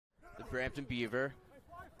Brampton Beaver.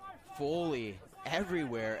 Foley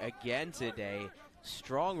everywhere again today.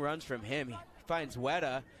 Strong runs from him. He finds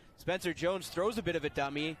Weta. Spencer Jones throws a bit of a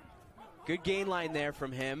dummy. Good gain line there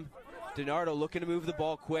from him. DiNardo looking to move the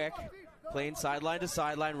ball quick. Playing sideline to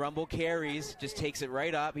sideline. Rumble carries. Just takes it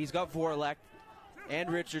right up. He's got Vorlek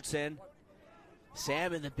and Richardson.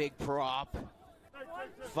 Sam in the big prop.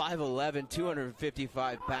 5'11",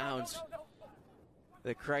 255 pounds.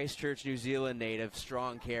 The Christchurch, New Zealand native.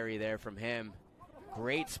 Strong carry there from him.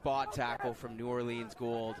 Great spot tackle from New Orleans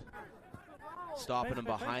Gold. Stopping him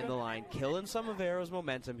behind the line. Killing some of Arrow's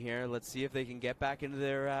momentum here. Let's see if they can get back into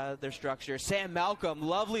their structure. Sam Malcolm,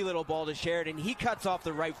 lovely little ball to Sheridan. He cuts off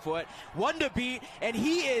the right foot. One to beat, and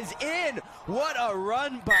he is in. What a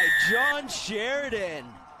run by John Sheridan.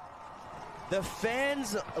 The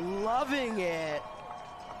fans loving it.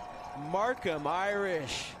 Markham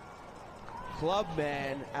Irish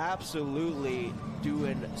clubman absolutely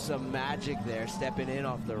doing some magic there, stepping in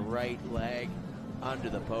off the right leg under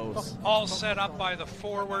the post. All set up by the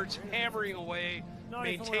forwards, hammering away,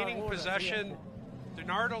 maintaining possession.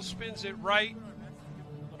 DiNardo spins it right,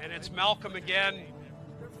 and it's Malcolm again.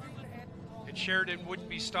 And Sheridan wouldn't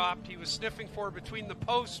be stopped. He was sniffing for between the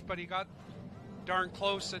posts, but he got darn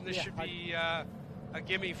close, and this should be a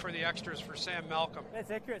gimme for the extras for Sam Malcolm.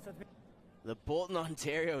 The Bolton,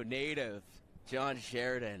 Ontario native, John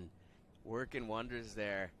Sheridan, working wonders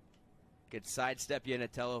there. Could sidestep you in a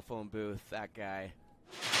telephone booth, that guy.